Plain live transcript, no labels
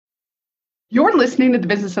You're listening to the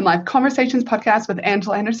Business and Life Conversations podcast with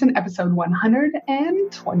Angela Henderson, episode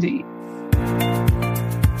 120.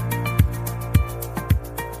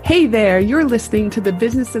 Hey there, you're listening to the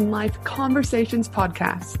Business and Life Conversations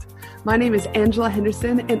podcast. My name is Angela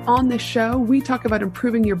Henderson, and on this show, we talk about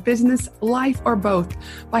improving your business, life, or both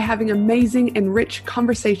by having amazing and rich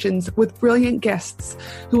conversations with brilliant guests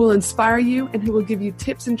who will inspire you and who will give you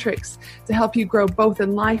tips and tricks to help you grow both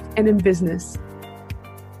in life and in business.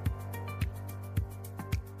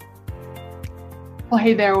 Well,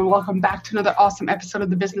 hey there, and welcome back to another awesome episode of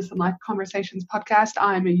the Business and Life Conversations podcast.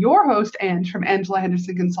 I'm your host, Ange, from Angela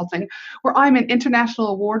Henderson Consulting, where I'm an international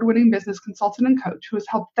award-winning business consultant and coach who has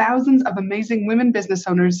helped thousands of amazing women business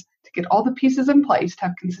owners to get all the pieces in place to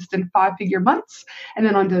have consistent 5-figure months and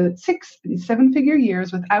then on to 6- and 7-figure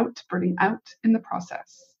years without burning out in the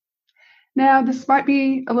process. Now, this might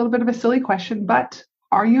be a little bit of a silly question, but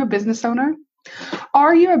are you a business owner?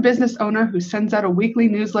 Are you a business owner who sends out a weekly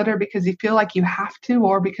newsletter because you feel like you have to,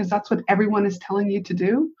 or because that's what everyone is telling you to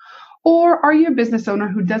do? Or are you a business owner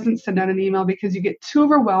who doesn't send out an email because you get too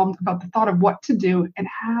overwhelmed about the thought of what to do and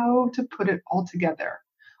how to put it all together?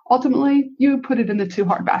 Ultimately, you put it in the too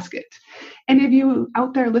hard basket. Any of you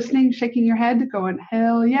out there listening, shaking your head, going,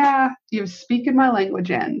 hell yeah, you're speaking my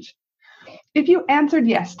language, Ange. If you answered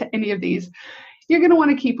yes to any of these, you're going to want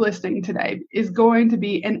to keep listening. Today is going to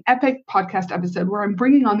be an epic podcast episode where I'm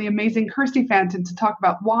bringing on the amazing Kirsty Fanton to talk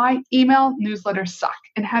about why email newsletters suck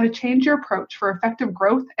and how to change your approach for effective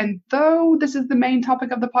growth. And though this is the main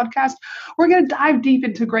topic of the podcast, we're going to dive deep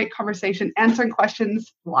into great conversation, answering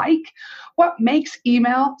questions like what makes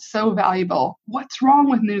email so valuable? What's wrong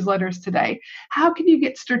with newsletters today? How can you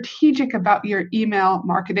get strategic about your email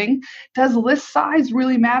marketing? Does list size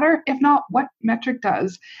really matter? If not, what metric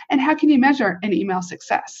does? And how can you measure an email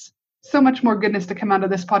success? So much more goodness to come out of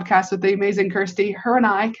this podcast with the amazing Kirsty. Her and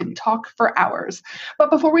I can talk for hours. But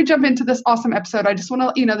before we jump into this awesome episode, I just want to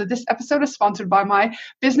let you know that this episode is sponsored by my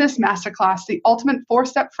business masterclass, the ultimate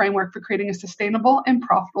 4-step framework for creating a sustainable and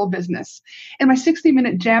profitable business. In my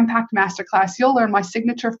 60-minute jam-packed masterclass, you'll learn my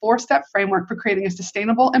signature 4-step framework for creating a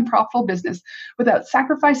sustainable and profitable business without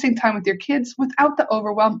sacrificing time with your kids, without the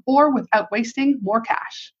overwhelm, or without wasting more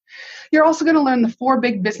cash. You're also going to learn the 4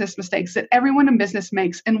 big business mistakes that everyone in business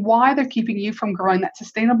makes and why they're keeping you from growing that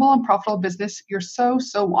sustainable and profitable business you're so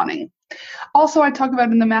wanting. Also, I talk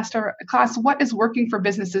about in the master class what is working for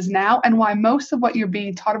businesses now and why most of what you're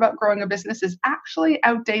being taught about growing a business is actually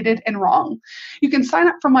outdated and wrong. You can sign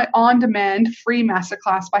up for my on-demand free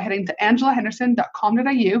masterclass by heading to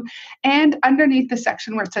angelahenderson.com.au, and underneath the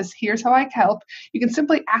section where it says, here's how I can help, you can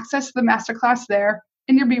simply access the masterclass there,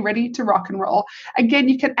 and you'll be ready to rock and roll. Again,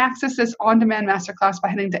 you can access this on-demand masterclass by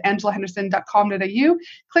heading to angelahenderson.com.au.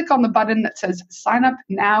 Click on the button that says sign up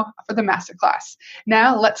now for the masterclass.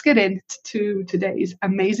 Now let's get into today's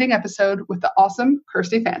amazing episode with the awesome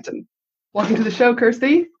Kirsty Fanton. Welcome to the show,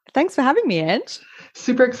 Kirsty. Thanks for having me, Ange.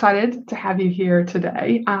 Super excited to have you here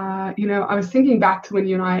today. I was thinking back to when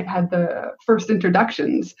you and I had the first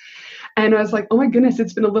introductions, and I was like, oh my goodness,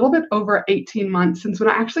 it's been a little bit over 18 months since when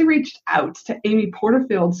I actually reached out to Amy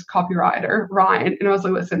Porterfield's copywriter, Ryan, and I was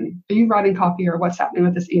like, listen, are you writing copy or what's happening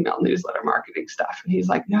with this email newsletter marketing stuff? And he's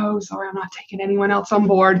like, no, sorry, I'm not taking anyone else on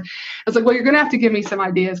board. I was like, well, you're going to have to give me some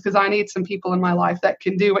ideas because I need some people in my life that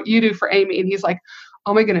can do what you do for Amy. And he's like,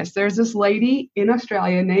 oh my goodness, there's this lady in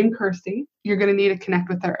Australia named Kirsty. You're going to need to connect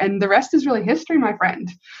with her. And the rest is really history, my friend.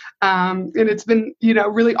 And it's been,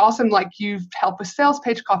 really awesome. Like, you've helped with sales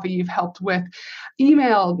page copy. You've helped with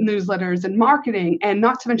email newsletters and marketing, and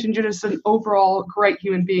not to mention you're just an overall great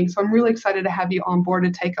human being. So I'm really excited to have you on board to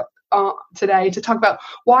take up today to talk about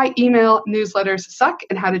why email newsletters suck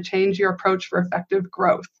and how to change your approach for effective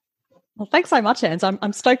growth. Well, thanks so much, Ange.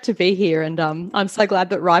 I'm stoked to be here, and I'm so glad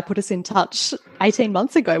that Rye put us in touch 18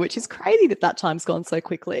 months ago, which is crazy that time's gone so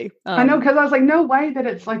quickly. I know, because I was like, no way that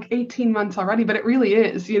it's like 18 months already, but it really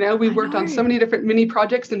is. We've worked on so many different mini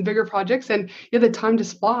projects and bigger projects, and the time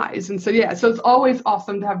just flies. And so it's always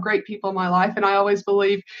awesome to have great people in my life, and I always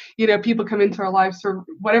believe, people come into our lives for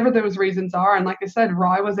whatever those reasons are. And like I said,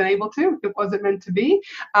 Rye wasn't able to. It wasn't meant to be.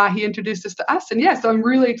 He introduced us to us, and so I'm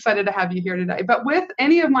really excited to have you here today. But with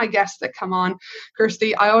any of my guests that come on,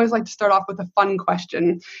 Kirsty, I always like to start off with a fun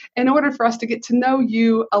question in order for us to get to know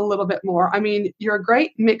you a little bit more. I mean, you're a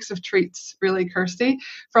great mix of treats, really, Kirsty,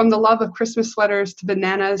 from the love of Christmas sweaters to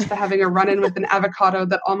bananas to having a run-in with an avocado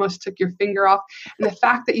that almost took your finger off, and the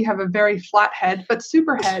fact that you have a very flat head, but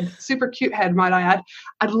super cute head, might I add.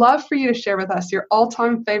 I'd love for you to share with us your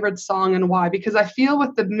all-time favorite song and why, because I feel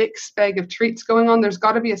with the mixed bag of treats going on, there's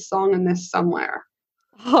got to be a song in this somewhere.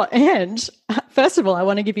 Oh, and first of all, I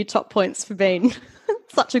want to give you top points for being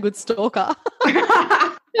Such a good stalker.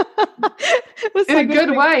 In a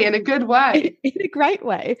good way. In a great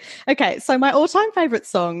way. Okay, so my all-time favorite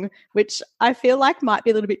song, which I feel like might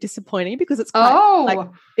be a little bit disappointing because it's quite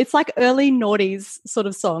it's like early noughties sort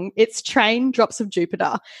of song. It's Train Drops of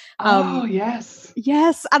Jupiter. Yes.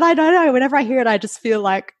 Yes, and I don't know, whenever I hear it, I just feel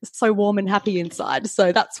like so warm and happy inside.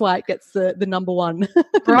 So that's why it gets the number one.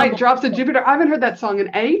 Right, Drops of Jupiter. I haven't heard that song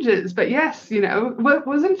in ages, but yes,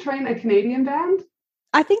 wasn't Train a Canadian band?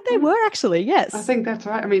 I think they were actually, yes. I think that's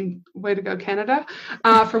right. I mean, way to go, Canada,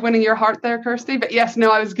 for winning your heart there, Kirsty. But yes,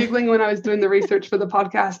 no, I was giggling when I was doing the research for the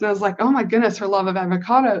podcast, and I was like, oh my goodness, her love of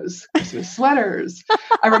avocados, Christmas sweaters.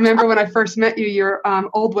 I remember when I first met you, your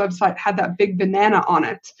old website had that big banana on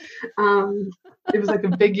it. It was like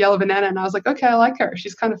a big yellow banana, and I was like, okay, I like her.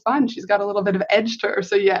 She's kind of fun. She's got a little bit of edge to her,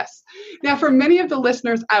 so yes. Now, for many of the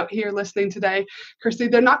listeners out here listening today, Kirsty,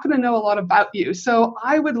 they're not going to know a lot about you. So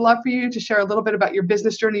I would love for you to share a little bit about your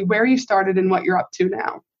business journey, where you started and what you're up to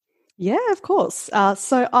now. Yeah, of course.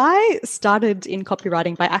 So I started in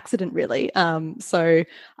copywriting by accident, really. So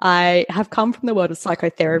I have come from the world of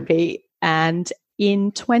psychotherapy, and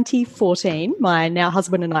in 2014, my now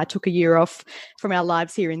husband and I took a year off from our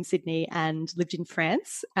lives here in Sydney and lived in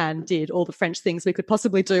France and did all the French things we could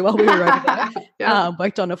possibly do while we were over there. Yeah.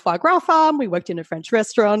 Worked on a foie gras farm. We worked in a French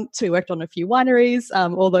restaurant. We worked on a few wineries,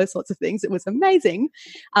 all those sorts of things. It was amazing.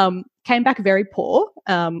 Came back very poor.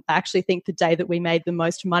 I actually think the day that we made the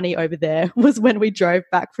most money over there was when we drove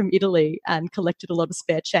back from Italy and collected a lot of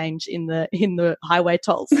spare change in the highway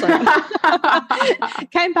tolls. So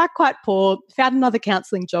came back quite poor, found another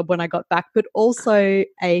counselling job when I got back, but also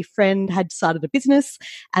a friend had started a business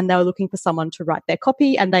and they were looking for someone to write their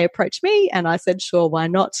copy, and they approached me and I said, sure, why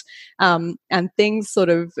not? And things sort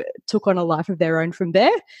of took on a life of their own from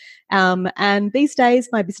there. And these days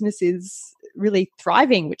my business is really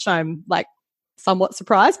thriving, which I'm like somewhat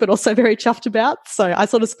surprised, but also very chuffed about. So I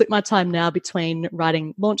sort of split my time now between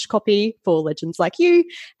writing launch copy for legends like you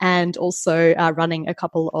and also running a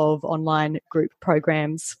couple of online group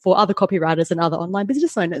programs for other copywriters and other online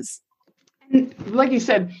business owners. And like you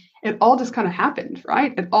said, it all just kind of happened,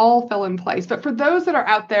 right? It all fell in place. But for those that are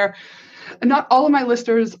out there, not all of my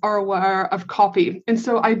listeners are aware of copy. And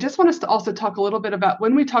so I just want us to also talk a little bit about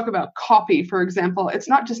when we talk about copy, for example, it's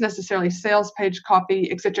not just necessarily sales page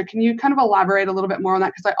copy, et cetera. Can you kind of elaborate a little bit more on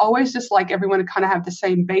that? Because I always just like everyone to kind of have the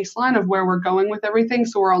same baseline of where we're going with everything,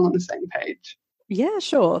 so we're all on the same page. Yeah,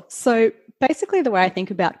 sure. So basically the way I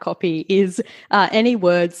think about copy is any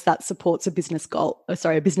words that supports a business's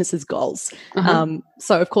goals.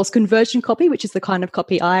 So of course, conversion copy, which is the kind of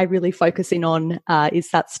copy I really focus in on, is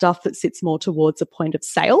that stuff that sits more towards a point of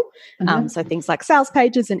sale. So things like sales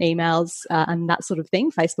pages and emails and that sort of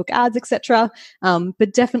thing, Facebook ads, etc.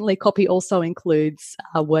 But definitely copy also includes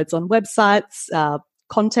words on websites,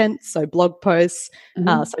 content, so blog posts,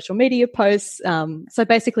 social media posts. So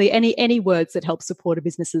basically any words that help support a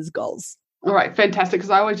business's goals. All right, fantastic. Because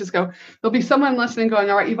I always just go, there'll be someone listening going,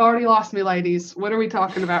 all right, you've already lost me, ladies. What are we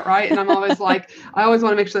talking about, right? And I'm always like, I always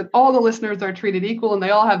want to make sure that all the listeners are treated equal and they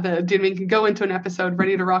all have can go into an episode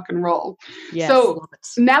ready to rock and roll. Yes, so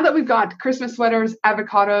now that we've got Christmas sweaters,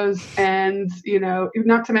 avocados, and,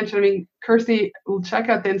 not to mention, I mean, Kirsty will check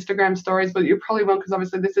out the Instagram stories, but you probably won't because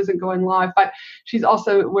obviously this isn't going live. But she's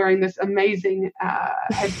also wearing this amazing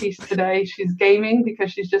headpiece today. She's gaming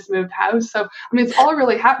because she's just moved house. So, I mean, it's all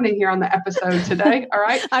really happening here on the episode today. All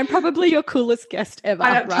right. I'm probably your coolest guest ever.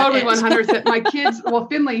 Right? Totally 100%. My kids,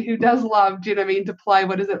 Finley, who does love, to play,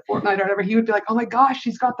 Fortnite or whatever, he would be like, oh my gosh,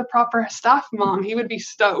 she's got the proper stuff, Mom. He would be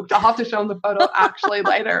stoked. I'll have to show him the photo actually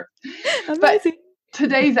later. Amazing. But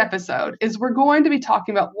today's episode is we're going to be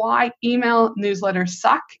talking about why email newsletters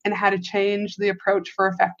suck and how to change the approach for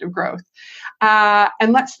effective growth.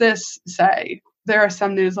 And let's this say, there are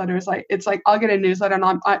some newsletters it's like I'll get a newsletter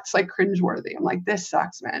and it's like cringeworthy. I'm like, this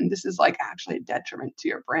sucks, man. This is like actually a detriment to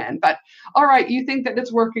your brand. But all right, you think that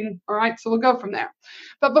it's working. All right, so we'll go from there.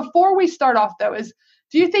 But before we start off though,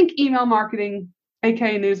 do you think email marketing,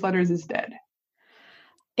 aka newsletters, is dead?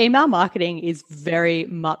 Email marketing is very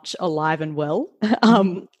much alive and well.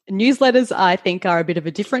 Newsletters, I think, are a bit of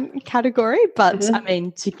a different category. But I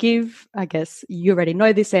mean, to give, I guess you already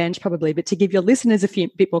know this, Ange, probably, but to give your listeners a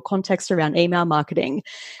bit more context around email marketing,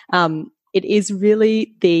 it is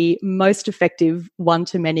really the most effective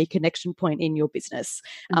one-to-many connection point in your business,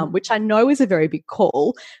 which I know is a very big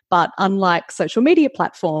call. But unlike social media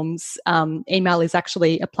platforms, email is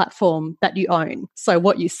actually a platform that you own. So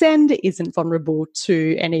what you send isn't vulnerable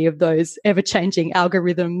to any of those ever-changing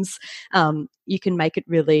algorithms. You can make it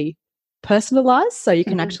really personalized, so you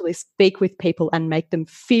can actually speak with people and make them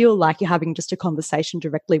feel like you're having just a conversation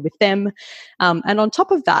directly with them. And on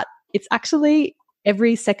top of that, it's actually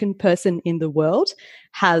every second person in the world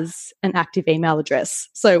has an active email address.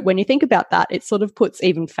 So when you think about that, it sort of puts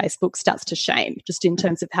even Facebook stats to shame, just in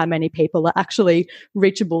terms of how many people are actually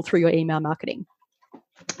reachable through your email marketing.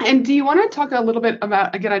 And do you want to talk a little bit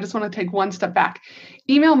about, again, I just want to take one step back,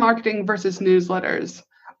 email marketing versus newsletters?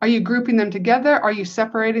 Are you grouping them together? Are you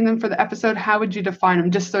separating them for the episode? How would you define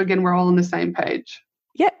them? Just so, again, we're all on the same page.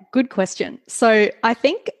 Yeah, good question. So I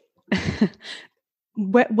think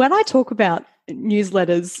when I talk about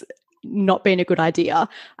newsletters not being a good idea,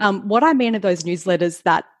 what I mean are those newsletters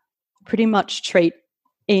that pretty much treat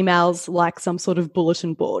emails like some sort of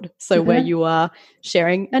bulletin board. So where you are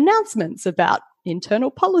sharing announcements about internal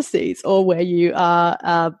policies, or where you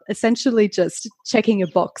are essentially just checking a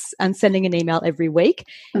box and sending an email every week,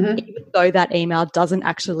 even though that email doesn't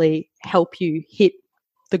actually help you hit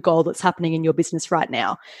the goal that's happening in your business right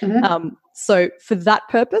now. So for that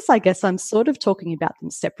purpose, I guess I'm sort of talking about them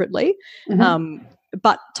separately.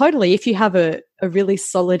 But totally, if you have a really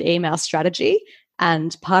solid email strategy,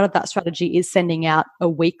 and part of that strategy is sending out a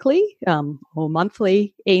weekly or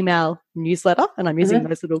monthly email newsletter, and I'm using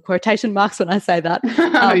those little quotation marks when I say that,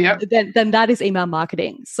 then that is email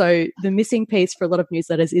marketing. So the missing piece for a lot of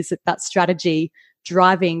newsletters is that strategy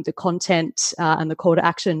driving the content and the call to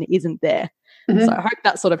action isn't there. So I hope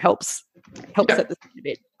that sort of helps set this a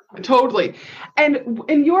bit. Totally. And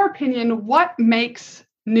in your opinion, what makes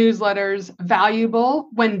newsletters valuable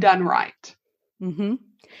when done right?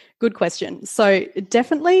 Good question. So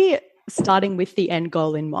definitely starting with the end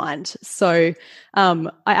goal in mind. So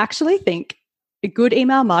I actually think good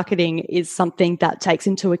email marketing is something that takes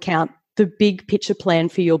into account the big picture plan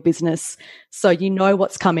for your business. So you know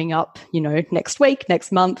what's coming up, next week,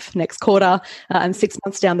 next month, next quarter, and 6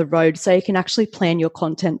 months down the road. So you can actually plan your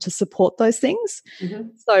content to support those things.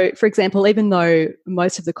 So for example, even though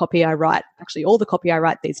most of the copy I write, actually all the copy I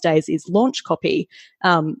write these days is launch copy,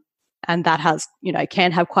 and that has,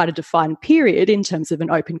 can have quite a defined period in terms of an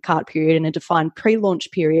open cart period and a defined pre-launch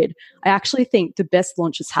period. I actually think the best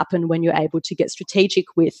launches happen when you're able to get strategic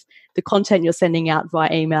with the content you're sending out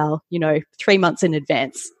via email, 3 months in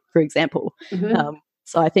advance, for example.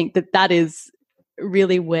 So I think that is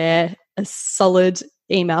really where a solid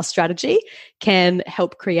email strategy can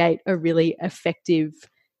help create a really effective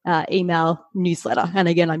email newsletter. And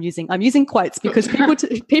again, I'm using quotes because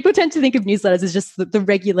people tend to think of newsletters as just the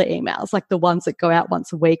regular emails, like the ones that go out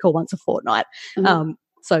once a week or once a fortnight.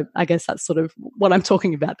 So I guess that's sort of what I'm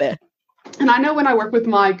talking about there. And I know when I work with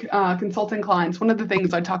my consulting clients, one of the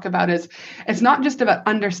things I talk about is it's not just about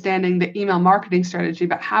understanding the email marketing strategy,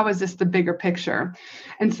 but how is this the bigger picture?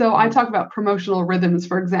 And so I talk about promotional rhythms,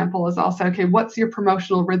 for example, as I'll say, okay, what's your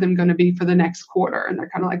promotional rhythm going to be for the next quarter? And they're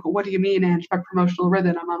kind of like, well, what do you mean, Ange, by promotional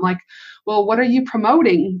rhythm? And I'm like, well, what are you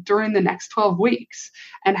promoting during the next 12 weeks?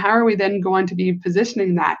 And how are we then going to be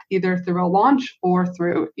positioning that either through a launch or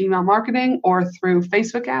through email marketing or through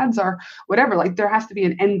Facebook ads or whatever? Like there has to be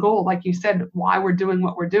an end goal, like you said, why we're doing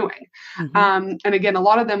what we're doing. And again, a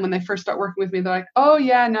lot of them, when they first start working with me, they're like, oh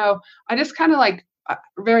yeah, no, I just kind of like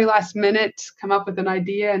very last minute come up with an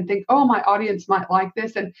idea and think, oh, my audience might like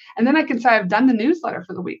this. And then I can say I've done the newsletter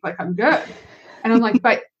for the week. Like I'm good. And I'm like,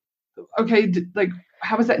 but okay, like,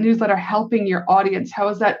 how is that newsletter helping your audience? How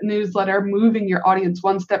is that newsletter moving your audience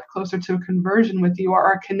one step closer to a conversion with you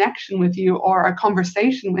or a connection with you or a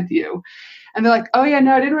conversation with you? And they're like, oh yeah,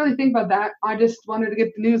 no, I didn't really think about that. I just wanted to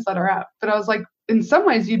get the newsletter out. But I was like, in some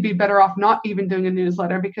ways you'd be better off not even doing a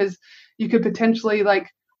newsletter because you could potentially like,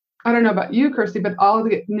 I don't know about you, Kirsty, but I'll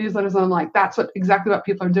get newsletters and I'm like, that's exactly what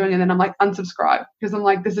people are doing. And then I'm like, unsubscribe because I'm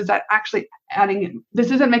like, this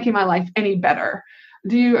isn't making my life any better.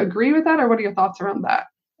 Do you agree with that, or what are your thoughts around that?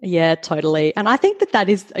 Yeah, totally. And I think that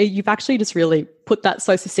is, you've actually just really put that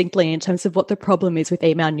so succinctly in terms of what the problem is with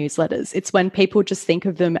email newsletters. It's when people just think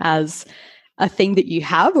of them as a thing that you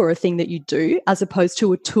have or a thing that you do, as opposed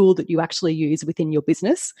to a tool that you actually use within your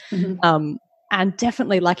business. And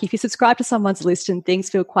definitely, like if you subscribe to someone's list and things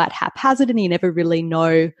feel quite haphazard and you never really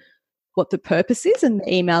know what the purpose is, and the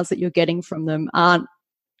emails that you're getting from them aren't,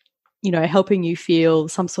 helping you feel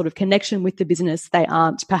some sort of connection with the business. They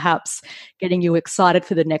aren't perhaps getting you excited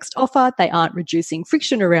for the next offer. They aren't reducing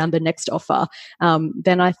friction around the next offer.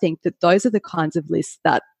 Then I think that those are the kinds of lists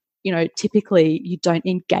that, typically you don't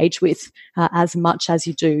engage with as much as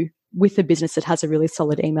you do with a business that has a really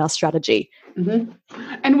solid email strategy. Mm-hmm.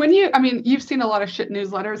 And you've seen a lot of shit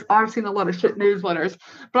newsletters. I've seen a lot of shit newsletters,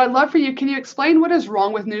 but I'd love for you, can you explain what is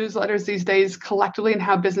wrong with newsletters these days collectively and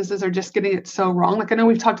how businesses are just getting it so wrong? Like, I know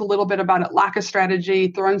we've talked a little bit about it, lack of strategy,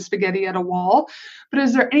 throwing spaghetti at a wall, but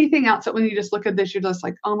is there anything else that when you just look at this, you're just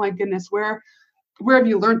like, oh my goodness, where have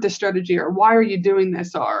you learned this strategy, or why are you doing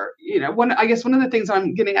this? Or, one of the things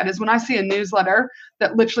I'm getting at is when I see a newsletter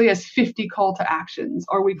that literally has 50 call to actions,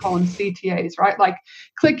 or we call them CTAs, right? Like,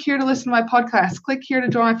 click here to listen to my podcast, click here to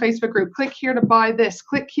join my Facebook group, click here to buy this,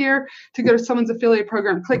 click here to go to someone's affiliate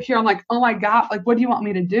program, click here. I'm like, oh my God, like, what do you want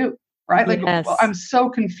me to do? Right? Like, yes. I'm so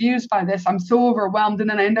confused by this. I'm so overwhelmed. And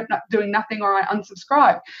then I end up not doing nothing, or I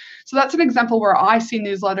unsubscribe. So that's an example where I see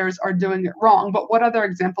newsletters are doing it wrong. But what other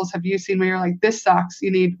examples have you seen where you're like, this sucks, we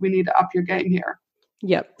need to up your game here?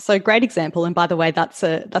 Yep. So great example. And by the way, that's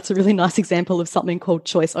a really nice example of something called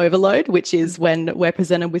choice overload, which is when we're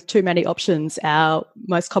presented with too many options, our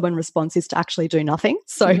most common response is to actually do nothing.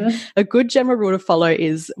 So a good general rule to follow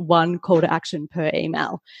is one call to action per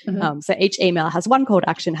email. So each email has one call to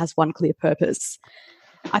action, has one clear purpose.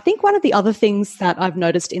 I think one of the other things that I've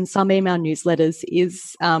noticed in some email newsletters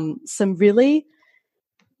is some really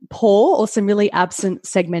poor or some really absent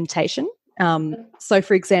segmentation. So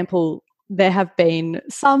for example, there have been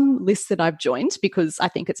some lists that I've joined because I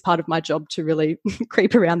think it's part of my job to really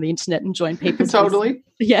creep around the internet and join people's Totally. lists.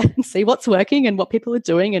 Yeah, and see what's working and what people are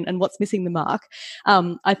doing and what's missing the mark.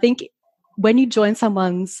 I think when you join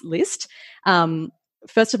someone's list,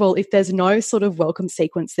 first of all, if there's no sort of welcome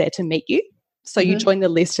sequence there to meet you, so you join the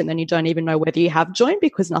list and then you don't even know whether you have joined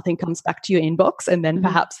because nothing comes back to your inbox. And then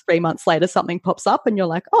perhaps 3 months later, something pops up and you're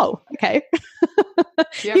like, oh, okay,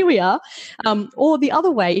 here we are. Or the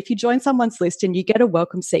other way, if you join someone's list and you get a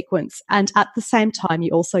welcome sequence and at the same time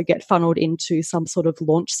you also get funneled into some sort of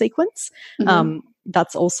launch sequence,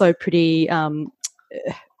 that's also pretty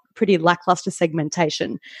lackluster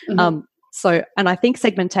segmentation. And I think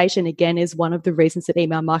segmentation, again, is one of the reasons that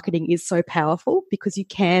email marketing is so powerful because you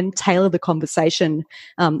can tailor the conversation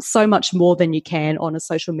so much more than you can on a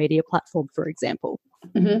social media platform, for example.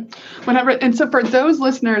 And so for those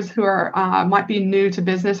listeners who are might be new to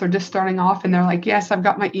business or just starting off and they're like, yes, I've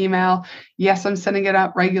got my email. Yes, I'm sending it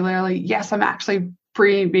out regularly. Yes, I'm actually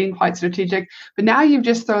being quite strategic. But now you've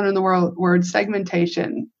just thrown in the word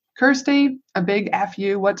segmentation. Kirsty, a big F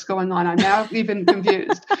you, what's going on? I'm now even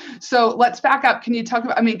confused. So let's back up. Can you talk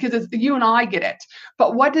about, because you and I get it,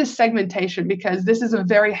 but what is segmentation? Because this is a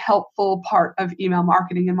very helpful part of email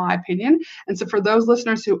marketing, in my opinion. And so for those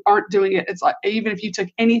listeners who aren't doing it, it's like, even if you took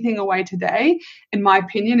anything away today, in my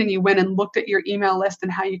opinion, and you went and looked at your email list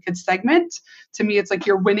and how you could segment, to me, it's like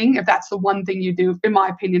you're winning if that's the one thing you do, in my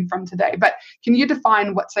opinion, from today. But can you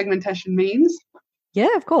define what segmentation means?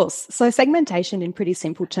 Yeah, of course. So segmentation in pretty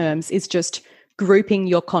simple terms is just grouping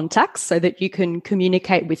your contacts so that you can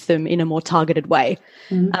communicate with them in a more targeted way.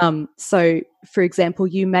 So, for example,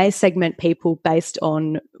 you may segment people based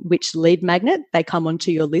on which lead magnet they come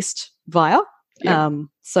onto your list via.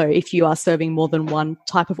 So if you are serving more than one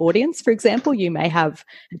type of audience, for example, you may have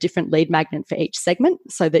a different lead magnet for each segment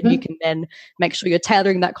so that you can then make sure you're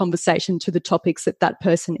tailoring that conversation to the topics that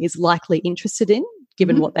person is likely interested in,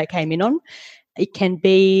 given what they came in on. It can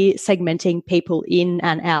be segmenting people in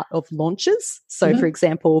and out of launches. So, for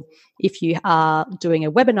example, if you are doing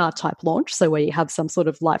a webinar type launch, so where you have some sort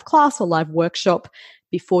of live class or live workshop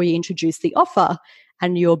before you introduce the offer,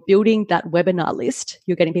 and you're building that webinar list,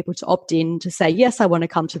 you're getting people to opt in to say, yes, I want to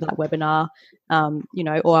come to that webinar,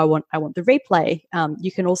 or I want the replay.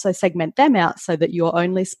 You can also segment them out so that you're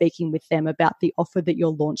only speaking with them about the offer that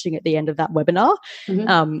you're launching at the end of that webinar.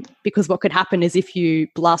 Because what could happen is if you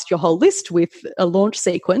blast your whole list with a launch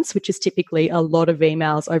sequence, which is typically a lot of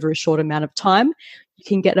emails over a short amount of time, you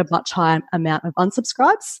can get a much higher amount of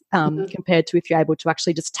unsubscribes compared to if you're able to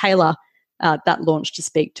actually just tailor that launch to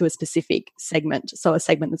speak to a specific segment. So a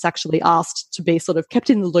segment that's actually asked to be sort of kept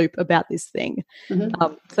in the loop about this thing.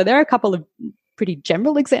 So there are a couple of pretty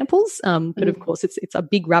general examples, but of course it's a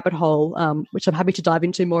big rabbit hole, which I'm happy to dive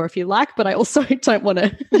into more if you like, but I also don't want to.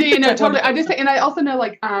 Totally. I also know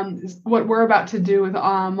what we're about to do with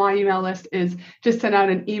my email list is just send out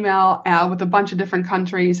an email with a bunch of different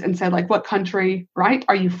countries and say what country, right,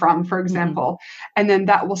 are you from, for example, and then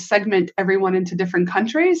that will segment everyone into different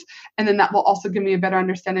countries. And then that will also give me a better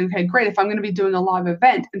understanding. Okay, great. If I'm going to be doing a live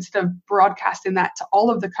event, instead of broadcasting that to all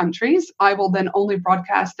of the countries, I will then only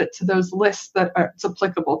broadcast it to those lists that it's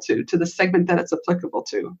applicable to the segment that it's applicable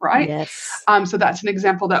to, right? Yes. So that's an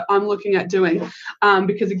example that I'm looking at doing,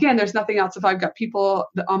 because again, there's nothing else. If I've got people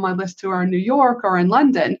on my list who are in New York or in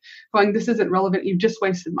London going, this isn't relevant, you've just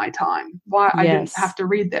wasted my time. Why? I didn't have to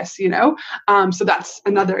read this, so that's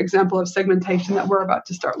another example of segmentation that we're about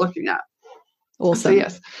to start looking at. Awesome. So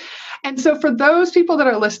yes. And so for those people that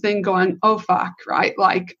are listening going, oh, fuck, right?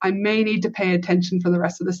 Like I may need to pay attention for the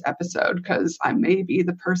rest of this episode because I may be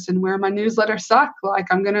the person where my newsletters suck. Like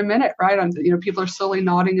I'm going to admit it, right? People are slowly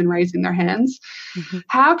nodding and raising their hands. Mm-hmm.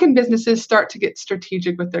 How can businesses start to get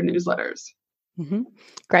strategic with their newsletters? Mm-hmm.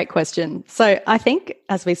 Great question. So I think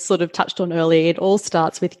as we sort of touched on earlier, it all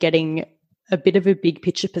starts with getting a bit of a big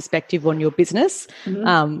picture perspective on your business,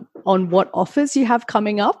 on what offers you have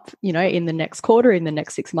coming up, in the next quarter, in the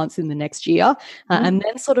next 6 months, in the next year, and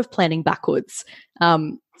then sort of planning backwards.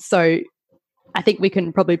 So I think we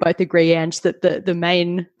can probably both agree, Ange, that the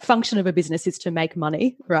main function of a business is to make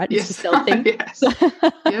money, right? Yes. Is to sell things.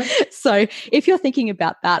 Yes. So if you're thinking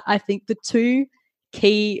about that, I think the two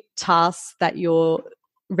key tasks that your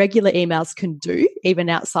regular emails can do, even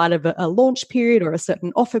outside of a launch period or a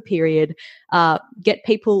certain offer period, get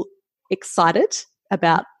people excited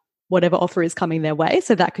about whatever offer is coming their way.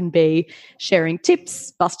 So that can be sharing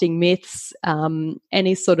tips, busting myths,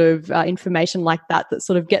 any sort of information like that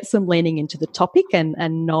sort of gets them leaning into the topic and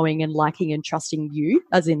knowing and liking and trusting you,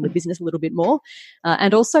 as in the business, a little bit more,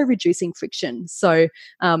 and also reducing friction. So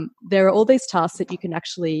there are all these tasks that you can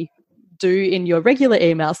actually do in your regular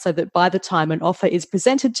email so that by the time an offer is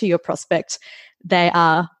presented to your prospect, they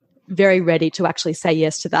are very ready to actually say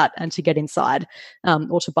yes to that and to get inside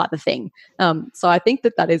or to buy the thing. So I think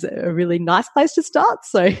that is a really nice place to start.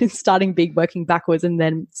 So starting big, working backwards, and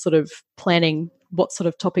then sort of planning what sort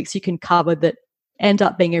of topics you can cover that end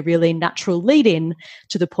up being a really natural lead in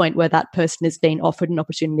to the point where that person has been offered an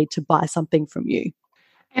opportunity to buy something from you.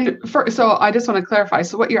 And so I just want to clarify.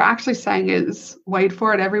 So what you're actually saying is, wait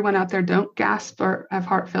for it, everyone out there, don't gasp or have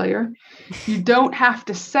heart failure. You don't have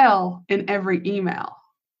to sell in every email.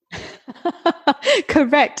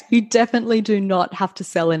 Correct. You definitely do not have to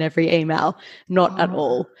sell in every email, not at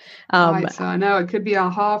all. Right. So I know it could be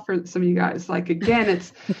aha for some of you guys. Like, again,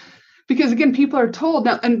 it's because, again, people are told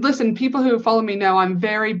now, and listen, people who follow me know I'm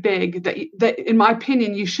very big that in my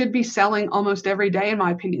opinion, you should be selling almost every day, in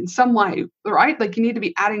my opinion, some way, right? Like you need to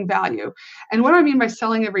be adding value. And what I mean by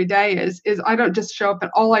selling every day is I don't just show up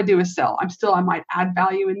and all I do is sell. I might add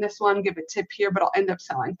value in this one, give a tip here, but I'll end up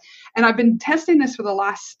selling. And I've been testing this for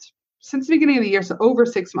since the beginning of the year, so over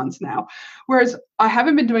 6 months now. Whereas I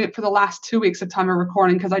haven't been doing it for the last 2 weeks of time of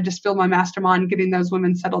recording because I just feel my mastermind, getting those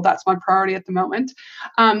women settled. That's my priority at the moment.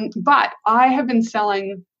 But I have been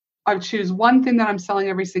selling, I choose one thing that I'm selling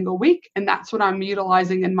every single week, and that's what I'm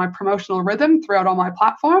utilizing in my promotional rhythm throughout all my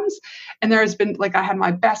platforms. And there has been, I had my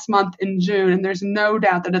best month in June, and there's no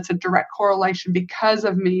doubt that it's a direct correlation because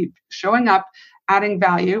of me showing up, adding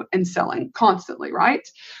value, and selling constantly, right?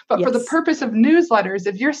 But yes, for the purpose of newsletters,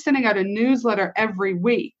 if you're sending out a newsletter every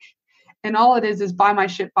week and all it is buy my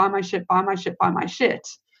shit, buy my shit, buy my shit, buy my shit,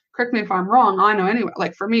 correct me if I'm wrong, I know anyway,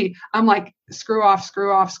 like for me, I'm like, screw off,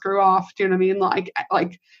 screw off, screw off. Do you know what I mean?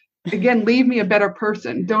 Like again, leave me a better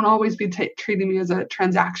person. Don't always be treating me as a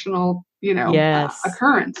transactional,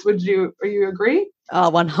 occurrence. Are you agree? Oh,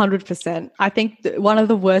 100%. I think one of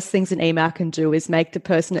the worst things an email can do is make the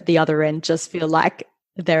person at the other end just feel like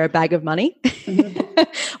they're a bag of money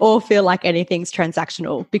or feel like anything's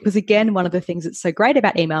transactional. Because again, one of the things that's so great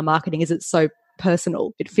about email marketing is it's so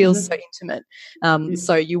personal. It feels so intimate.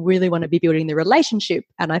 So you really want to be building the relationship.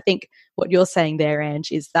 And I think what you're saying there,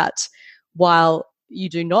 Ange, is that while you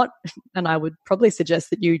do not, and I would probably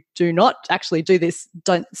suggest that you do not actually do this,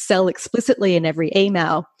 don't sell explicitly in every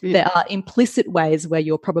email. There are implicit ways where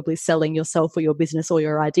you're probably selling yourself or your business or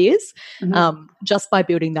your ideas, just by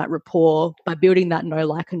building that rapport, by building that know,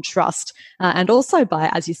 like, and trust, and also by,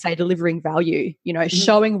 as you say, delivering value,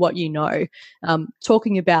 showing what you know,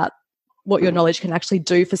 talking about what your knowledge can actually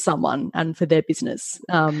do for someone and for their business,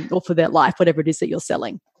 or for their life, whatever it is that you're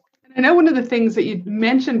selling. I know one of the things that you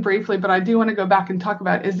mentioned briefly, but I do want to go back and talk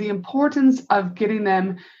about is the importance of getting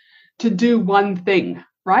them to do one thing,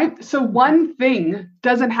 right? So one thing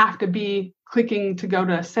doesn't have to be clicking to go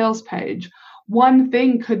to a sales page. One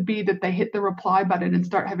thing could be that they hit the reply button and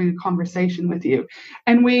start having a conversation with you.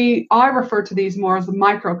 And I refer to these more as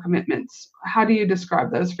micro commitments. How do you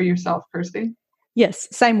describe those for yourself, Kirsty? Yes,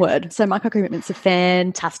 same word. So micro commitments are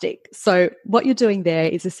fantastic. So what you're doing there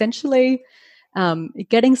is essentially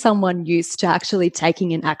getting someone used to actually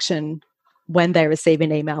taking an action when they receive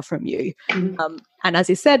an email from you. And as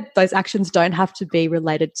you said, those actions don't have to be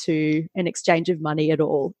related to an exchange of money at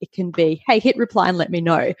all. It can be, hey, hit reply and let me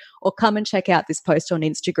know, or come and check out this post on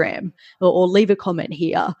Instagram, or leave a comment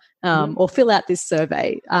here, or fill out this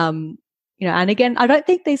survey. And again, I don't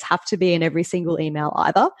think these have to be in every single email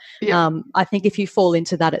either. I think if you fall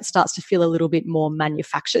into that, it starts to feel a little bit more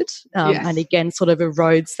manufactured, and again, sort of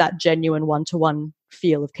erodes that genuine one-to-one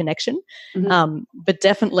feel of connection. But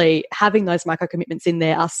definitely having those micro commitments in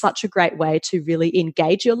there are such a great way to really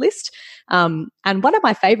engage your list. And one of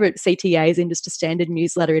my favorite CTAs in just a standard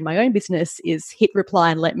newsletter in my own business is hit reply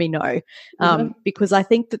and let me know, because I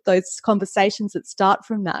think that those conversations that start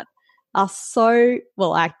from that are so,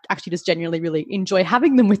 well, I actually just genuinely really enjoy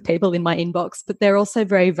having them with people in my inbox, but they're also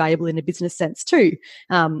very valuable in a business sense too.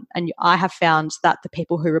 And I have found that the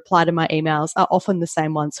people who reply to my emails are often the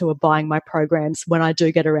same ones who are buying my programs when I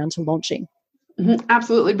do get around to launching.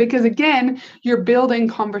 Absolutely. Because again, you're building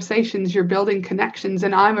conversations, you're building connections.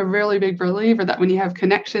 And I'm a really big believer that when you have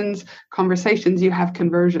connections, conversations, you have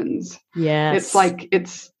conversions. Yes.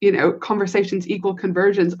 It's conversations equal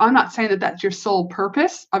conversions. I'm not saying that that's your sole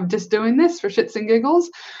purpose of just doing this for shits and giggles,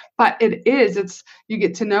 but you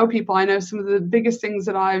get to know people. I know some of the biggest things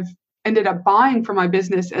that I've ended up buying for my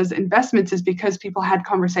business as investments is because people had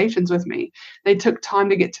conversations with me. They took time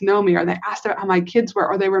to get to know me, or they asked about how my kids were,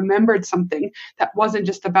 or they remembered something that wasn't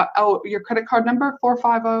just about, your credit card number,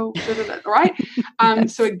 450, right?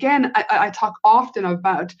 Yes. So again, I talk often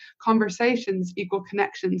about conversations equal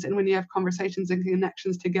connections. And when you have conversations and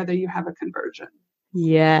connections together, you have a conversion.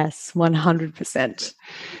 Yes, 100%.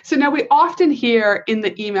 So now we often hear in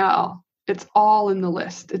the email, it's all in the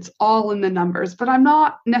list. It's all in the numbers, but I'm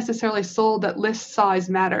not necessarily sold that list size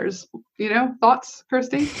matters. Thoughts,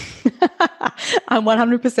 Kirsty? I'm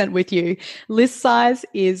 100% with you. List size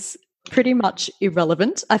is pretty much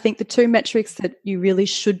irrelevant. I think the two metrics that you really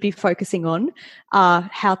should be focusing on are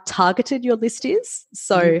how targeted your list is.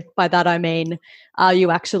 So by that, I mean, are you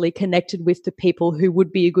actually connected with the people who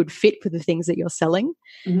would be a good fit for the things that you're selling?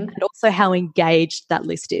 And also how engaged that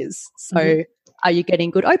list is. So are you getting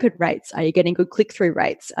good open rates? Are you getting good click-through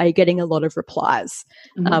rates? Are you getting a lot of replies?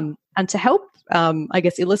 And to help, I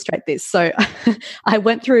guess, illustrate this, so I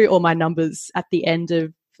went through all my numbers at the end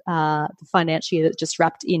of the financial year that just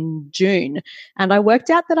wrapped in June, and I worked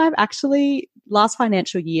out that I've actually, last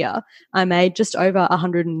financial year, I made just over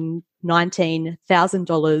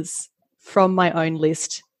 $119,000 from my own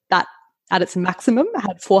list that at its maximum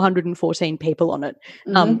had 414 people on it.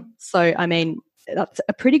 So, I mean, that's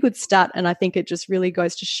a pretty good stat. And I think it just really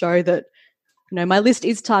goes to show that, my list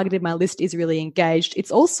is targeted, my list is really engaged. It's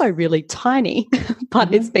also really tiny,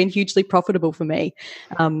 but it's been hugely profitable for me.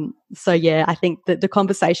 So yeah, I think that the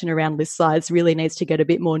conversation around list size really needs to get a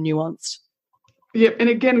bit more nuanced. Yeah. And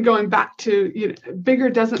again, going back to, bigger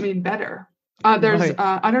doesn't mean better. I don't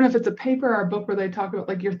know if it's a paper or a book where they talk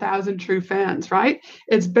about your 1,000 true fans, right?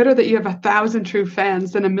 It's better that you have 1,000 true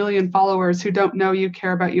fans than 1 million followers who don't know you,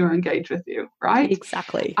 care about you, or engage with you, right?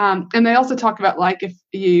 Exactly. And they also talk about if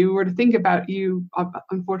you were to think about you,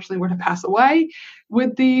 unfortunately, were to pass away,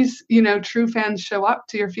 would these, true fans show up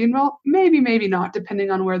to your funeral? Maybe, maybe not,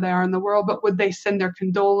 depending on where they are in the world. But would they send their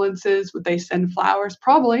condolences? Would they send flowers?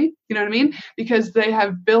 Probably, you know what I mean? Because they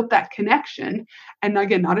have built that connection. And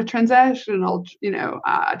again, not a transactional,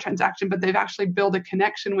 transaction, but they've actually built a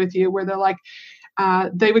connection with you where they're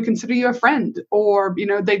they would consider you a friend, or,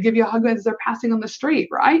 they'd give you a hug as they're passing on the street,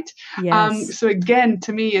 right? Yes. So again,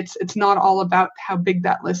 to me, it's not all about how big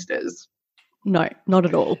that list is. No, not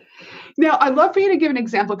at all. Now, I'd love for you to give an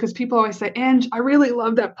example, because people always say, Ange, I really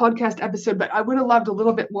love that podcast episode, but I would have loved a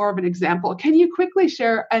little bit more of an example. Can you quickly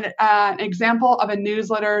share an example of a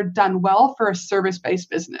newsletter done well for a service-based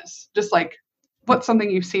business? Just what's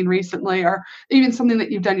something you've seen recently, or even something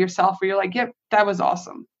that you've done yourself where you're yep, that was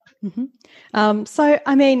awesome. So,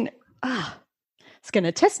 I mean, it's going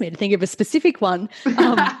to test me to think of a specific one.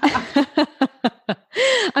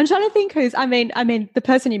 I'm trying to think who's, I mean, the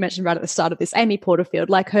person you mentioned right at the start of this, Amy Porterfield,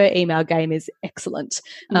 her email game is excellent.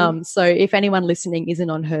 So if anyone listening isn't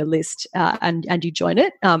on her list and you join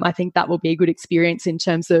it, I think that will be a good experience in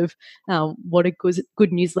terms of what a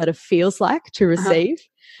good newsletter feels like to receive.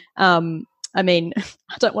 I mean,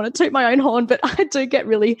 I don't want to toot my own horn, but I do get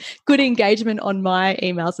really good engagement on my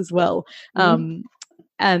emails as well.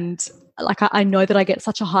 And I know that I get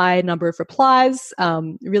such a high number of replies,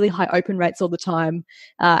 really high open rates all the time.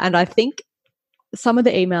 And I think some of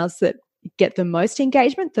the emails that get the most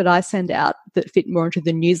engagement that I send out that fit more into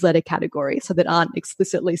the newsletter category, so that aren't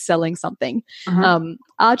explicitly selling something,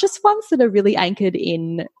 are just ones that are really anchored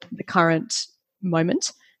in the current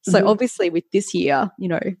moment. So obviously with this year,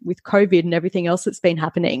 with COVID and everything else that's been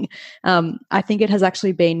happening, I think it has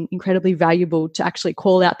actually been incredibly valuable to actually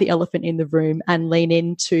call out the elephant in the room and lean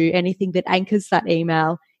into anything that anchors that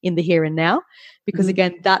email in the here and now, because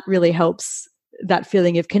again, that really helps that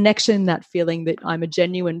feeling of connection, that feeling that I'm a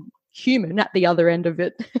genuine human at the other end of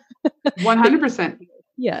it. 100%.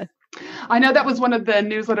 Yeah. I know that was one of the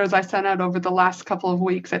newsletters I sent out over the last couple of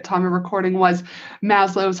weeks at time of recording was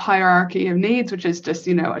Maslow's hierarchy of needs, which is just,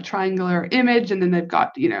 a triangular image. And then they've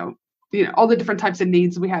got, all the different types of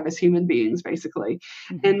needs we have as human beings, basically.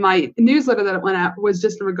 And my newsletter that went out was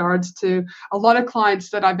just in regards to a lot of clients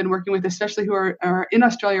that I've been working with, especially who are in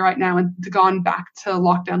Australia right now and gone back to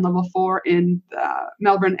lockdown level 4 in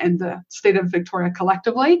Melbourne and the state of Victoria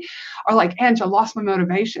collectively, are like, Ange, I lost my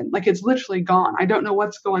motivation. Like, it's literally gone. I don't know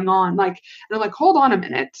what's going on. Like, and they're like, hold on a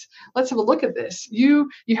minute. Let's have a look at this. You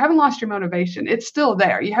haven't lost your motivation. It's still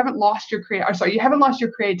there. You haven't lost your you haven't lost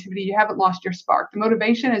your creativity. You haven't lost your spark. The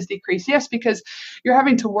motivation has decreased. Yes, because you're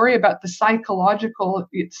having to worry about the psychological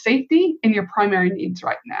safety in your primary needs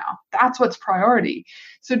right now. That's what's priority.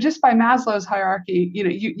 So just by Maslow's hierarchy,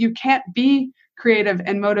 you can't be creative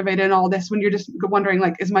and motivated in all this when you're just wondering,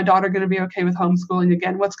 like, is my daughter going to be okay with homeschooling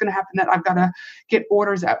again? What's going to happen that I've got to get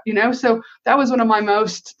orders out, So that was one of my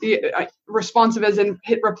most responsive as in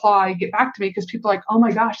hit reply, get back to me, because people are like, oh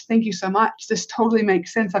my gosh, thank you so much. This totally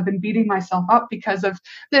makes sense. I've been beating myself up because of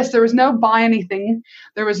this. There was no buy anything.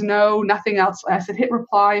 There was nothing else. I said, hit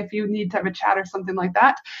reply if you need to have a chat or something like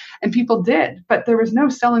that. And people did, but there was no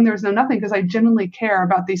selling. There was no nothing, because I genuinely care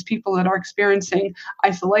about these people that are experiencing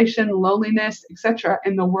isolation, loneliness, etc.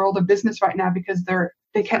 in the world of business right now, because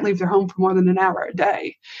they can't leave their home for more than an hour a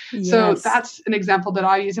day. Yes. So that's an example that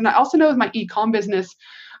I use. And I also know with my e-com business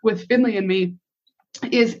with Finley and Me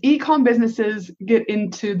is e-com businesses get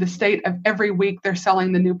into the state of every week they're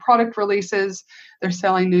selling the new product releases, they're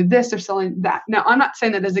selling new this, they're selling that. Now, I'm not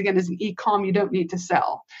saying that as an e-com, you don't need to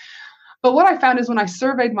sell. But what I found is when I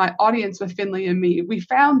surveyed my audience with Finley and Me, we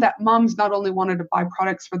found that moms not only wanted to buy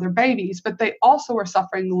products for their babies, but they also were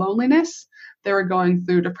suffering loneliness. They were going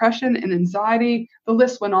through depression and anxiety. The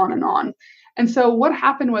list went on and on. And so what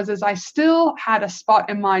happened was I still had a spot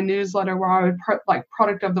in my newsletter where I would put like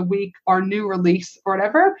product of the week or new release or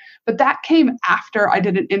whatever. But that came after I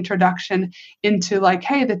did an introduction into like,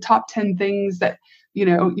 hey, the top 10 things that you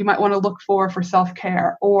might want to look for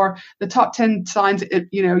self-care, or the top 10 signs,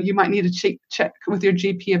 you might need to check with your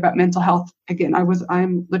GP about mental health. Again,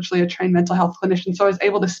 I'm literally a trained mental health clinician, so I was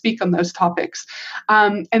able to speak on those topics.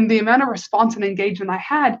 And the amount of response and engagement I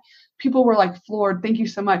had, people were like floored. Thank you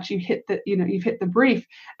so much. You've hit the brief.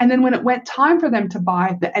 And then when it went time for them to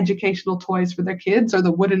buy the educational toys for their kids or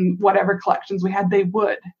the wooden whatever collections we had, they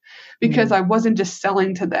would, because I wasn't just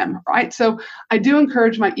selling to them, right? So I do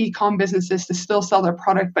encourage my e-com businesses to still sell their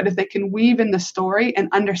product, but if they can weave in the story and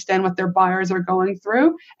understand what their buyers are going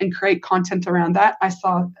through and create content around that, I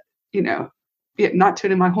saw, not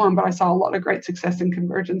tooting my horn, but I saw a lot of great success and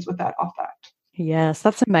conversions with that off that. Yes,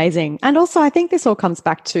 that's amazing. And also, I think this all comes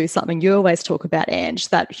back to something you always talk about, Ange,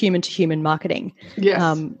 that human-to-human marketing. Yes.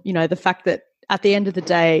 The fact that at the end of the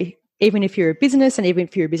day, even if you're a business and even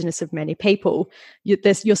if you're a business of many people,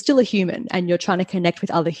 you're still a human and you're trying to connect with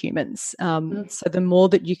other humans. So the more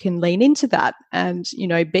that you can lean into that and,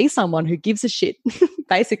 be someone who gives a shit,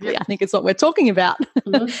 basically, I think it's what we're talking about.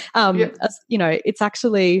 It's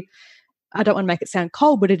actually, I don't want to make it sound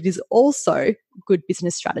cold, but it is also good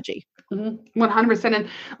business strategy. 100%. And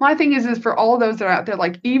my thing is for all those that are out there,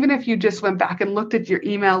 like, even if you just went back and looked at your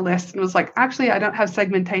email list and was like, actually, I don't have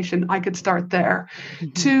segmentation, I could start there.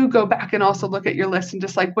 To go back and also look at your list and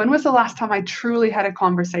just like, when was the last time I truly had a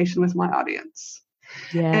conversation with my audience?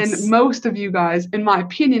 Yes. And most of you guys, in my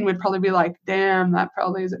opinion, would probably be like, damn, that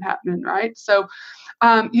probably isn't happening, right? So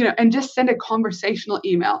and just send a conversational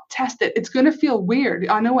email, test it. It's going to feel weird.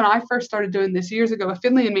 I know when I first started doing this years ago with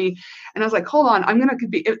Finley and Me, and I was like, hold on,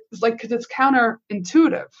 it's like, because it's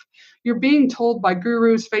counterintuitive. You're being told by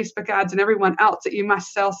gurus, Facebook ads, and everyone else that you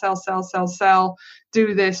must sell,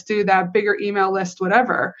 do this, do that, bigger email list,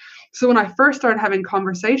 whatever. So when I first started having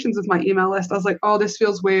conversations with my email list, I was like, oh, this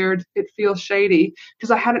feels weird. It feels shady, because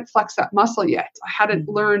I hadn't flexed that muscle yet. I hadn't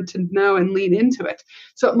learned to know and lean into it.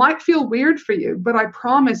 So it might feel weird for you, but I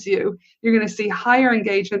promise you're going to see higher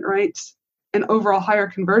engagement rates and overall higher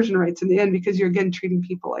conversion rates in the end, because you're, again, treating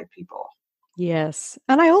people like people. Yes.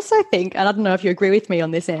 And I also think, and I don't know if you agree with me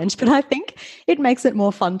on this, Ange, but I think it makes it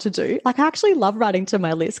more fun to do. Like, I actually love writing to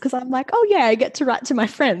my list because I'm like, oh yeah, I get to write to my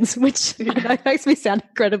friends, which I know makes me sound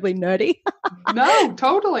incredibly nerdy. No,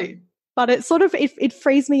 totally. But it sort of, it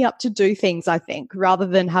frees me up to do things, I think, rather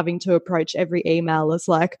than having to approach every email as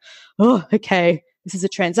like, oh, okay, this is a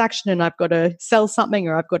transaction and I've got to sell something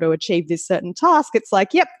or I've got to achieve this certain task, it's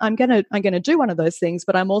like, yep, I'm going to do one of those things,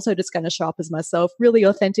 but I'm also just going to show up as myself really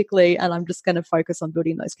authentically, and I'm just going to focus on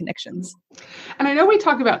building those connections. And I know we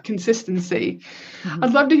talk about consistency.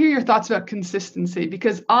 I'd love to hear your thoughts about consistency,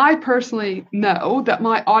 because I personally know that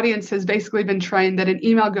my audience has basically been trained that an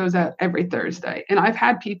email goes out every Thursday. And I've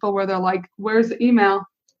had people where they're like, where's the email?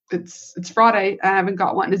 It's Friday. I haven't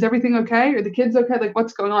got one. Is everything okay? Are the kids okay? Like,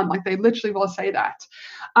 what's going on? Like, they literally will say that.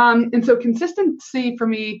 And so consistency for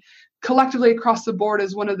me collectively across the board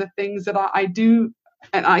is one of the things that I do.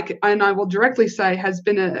 And I will directly say has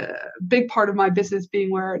been a big part of my business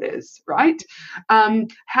being where it is, right?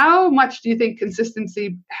 How much do you think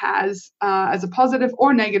consistency has as a positive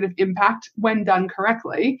or negative impact when done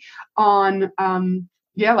correctly on,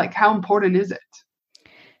 like how important is it?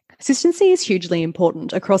 Consistency is hugely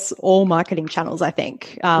important across all marketing channels, I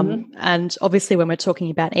think. And obviously when we're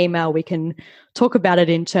talking about email, we can talk about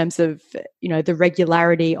it in terms of, the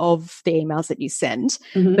regularity of the emails that you send,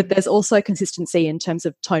 but there's also consistency in terms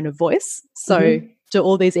of tone of voice. So do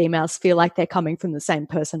all these emails feel like they're coming from the same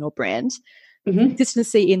person or brand?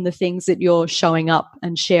 Consistency in the things that you're showing up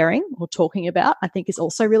and sharing or talking about, I think, is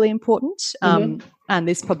also really important. And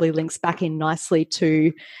this probably links back in nicely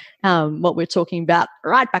to what we're talking about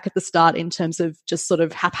right back at the start in terms of just sort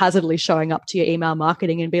of haphazardly showing up to your email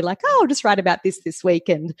marketing and be like, oh, I'll just write about this week,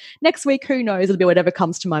 and next week, who knows, it'll be whatever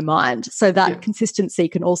comes to my mind. So that consistency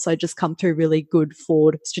can also just come through really good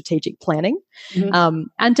forward strategic planning.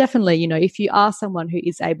 And definitely, if you are someone who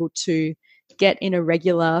is able to get in a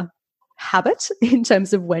regular habit in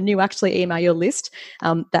terms of when you actually email your list,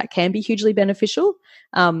 that can be hugely beneficial.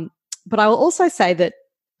 But I will also say that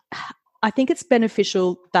I think it's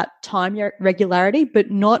beneficial, that time regularity, but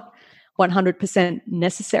not 100%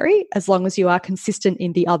 necessary, as long as you are consistent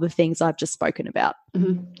in the other things I've just spoken about.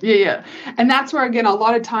 Yeah. And that's where, again, a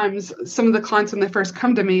lot of times some of the clients, when they first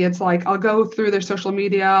come to me, it's like I'll go through their social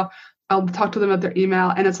media, I'll talk to them about their email,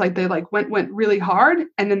 and it's like they went really hard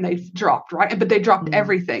and then they dropped, right? But they dropped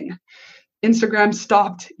everything. Instagram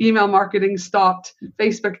stopped, email marketing stopped,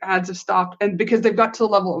 Facebook ads have stopped, and because they've got to a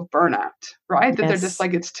level of burnout, right? That they're just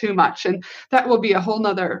like, it's too much. And that will be a whole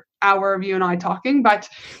nother hour of you and I talking. But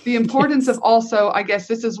the importance of also, I guess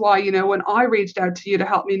this is why, when I reached out to you to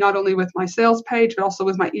help me not only with my sales page, but also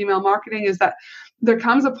with my email marketing, is that there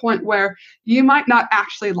comes a point where you might not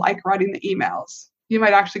actually like writing the emails. You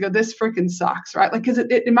might actually go, this freaking sucks, right? Like, because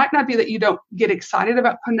it might not be that you don't get excited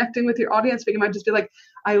about connecting with your audience, but you might just be like,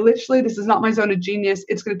 this is not my zone of genius.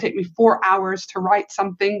 It's going to take me 4 hours to write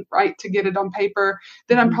something, right? To get it on paper.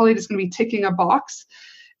 Then I'm probably just going to be ticking a box.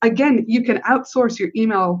 Again, you can outsource your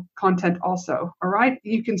email content also, all right?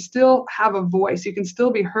 You can still have a voice. You can still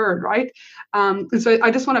be heard, right? And so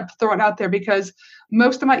I just want to throw it out there, because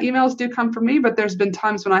most of my emails do come from me, but there's been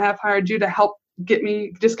times when I have hired you to help get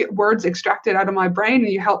words extracted out of my brain,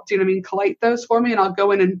 and you help, collate those for me, and I'll go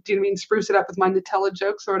in and, spruce it up with my Nutella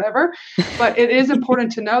jokes or whatever. But it is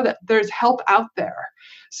important to know that there's help out there.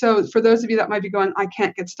 So for those of you that might be going, I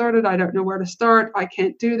can't get started, I don't know where to start, I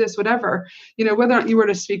can't do this, whatever, whether or not you were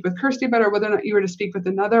to speak with Kirsty about it, or whether or not you were to speak with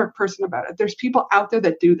another person about it, there's people out there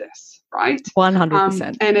that do this, right?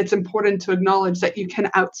 100%. And it's important to acknowledge that you can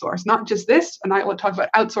outsource, not just this, and I will talk about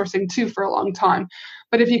outsourcing too for a long time,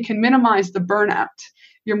 but if you can minimize the burnout,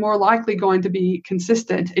 you're more likely going to be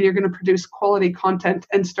consistent, and you're going to produce quality content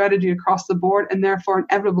and strategy across the board, and therefore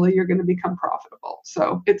inevitably you're going to become profitable.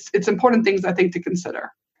 So it's important things, I think, to consider.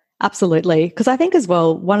 Absolutely. Because I think as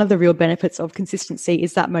well, one of the real benefits of consistency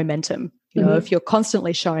is that momentum. If you're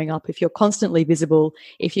constantly showing up, if you're constantly visible,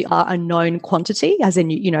 if you are a known quantity, as in,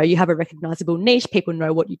 you have a recognizable niche, people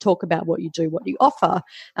know what you talk about, what you do, what you offer,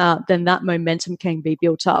 then that momentum can be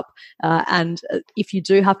built up. And if you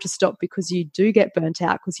do have to stop because you do get burnt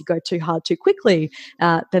out because you go too hard too quickly,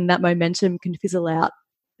 then that momentum can fizzle out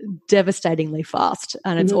devastatingly fast,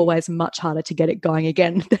 and it's always much harder to get it going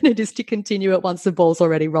again than it is to continue it once the ball's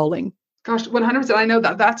already rolling. Gosh, 100%. I know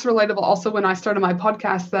that's relatable. Also, when I started my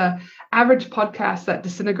podcast, the average podcast that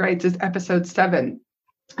disintegrates is episode 7.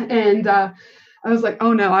 And I was like,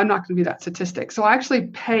 oh no, I'm not going to be that statistic. So I actually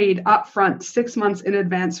paid upfront 6 months in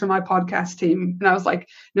advance for my podcast team. And I was like,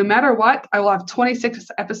 no matter what, I will have 26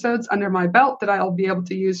 episodes under my belt that I'll be able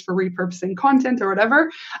to use for repurposing content or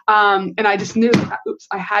whatever. And I just knew that,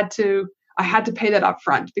 I had to pay that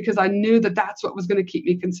upfront, because I knew that that's what was going to keep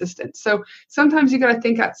me consistent. So sometimes you got to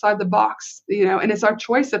think outside the box, and it's our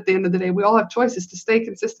choice at the end of the day. We all have choices to stay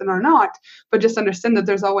consistent or not, but just understand that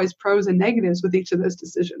there's always pros and negatives with each of those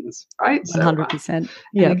decisions, right? 100%. And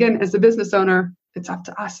again, as a business owner, it's up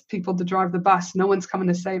to us people to drive the bus. No one's coming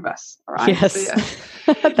to save us. All right. Yes. So,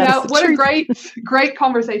 yeah. Now, what a great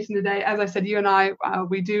conversation today. As I said, you and I,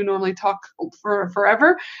 we do normally talk for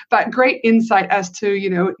forever, but great insight as to,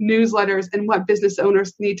 newsletters and what business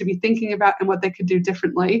owners need to be thinking about and what they could do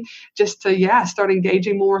differently just to, start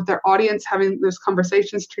engaging more with their audience, having those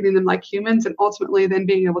conversations, treating them like humans, and ultimately then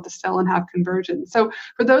being able to sell and have conversion. So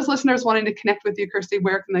for those listeners wanting to connect with you, Kirsty,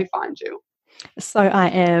 where can they find you? So I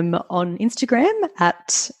am on Instagram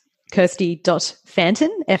at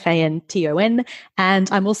kirsty.fanton, Fanton,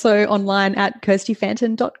 and I'm also online at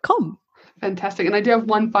kirstyfanton.com. Fantastic. And I do have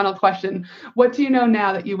one final question. What do you know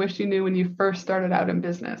now that you wish you knew when you first started out in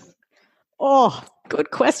business? Oh,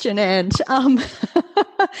 good question, Ange.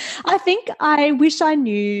 I think I wish I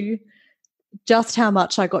knew just how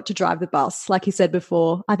much I got to drive the bus. Like you said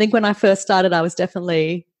before, I think when I first started, I was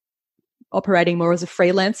definitely operating more as a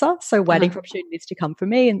freelancer, so waiting for opportunities to come for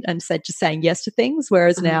me and just saying yes to things,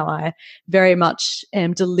 whereas now I very much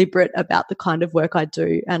am deliberate about the kind of work I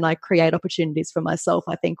do, and I create opportunities for myself,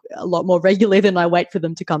 I think, a lot more regularly than I wait for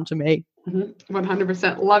them to come to me.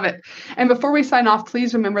 100%. Love it. And before we sign off,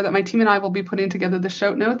 please remember that my team and I will be putting together the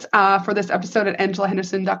show notes for this episode at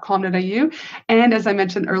angelahenderson.com.au. And as I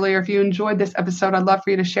mentioned earlier, if you enjoyed this episode, I'd love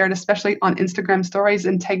for you to share it, especially on Instagram stories,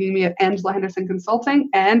 and tagging me at Angela Henderson Consulting,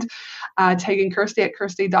 and tagging Kirsty at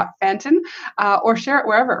kirsty.fanton, or share it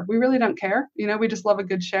wherever. We really don't care. We just love a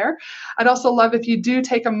good share. I'd also love if you do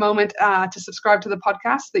take a moment to subscribe to the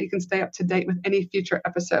podcast so that you can stay up to date with any future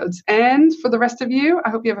episodes. And for the rest of you,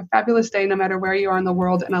 I hope you have a fabulous day no matter where you are in the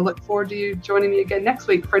world, and I look forward to you joining me again next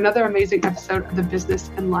week for another amazing episode of the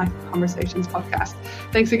Business and Life Conversations podcast.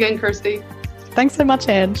 Thanks again, Kirsty. Thanks so much,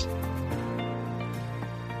 Ange.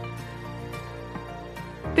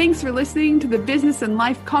 Thanks for listening to the Business and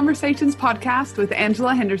Life Conversations podcast with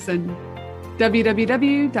Angela Henderson.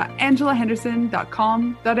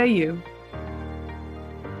 www.angelahenderson.com.au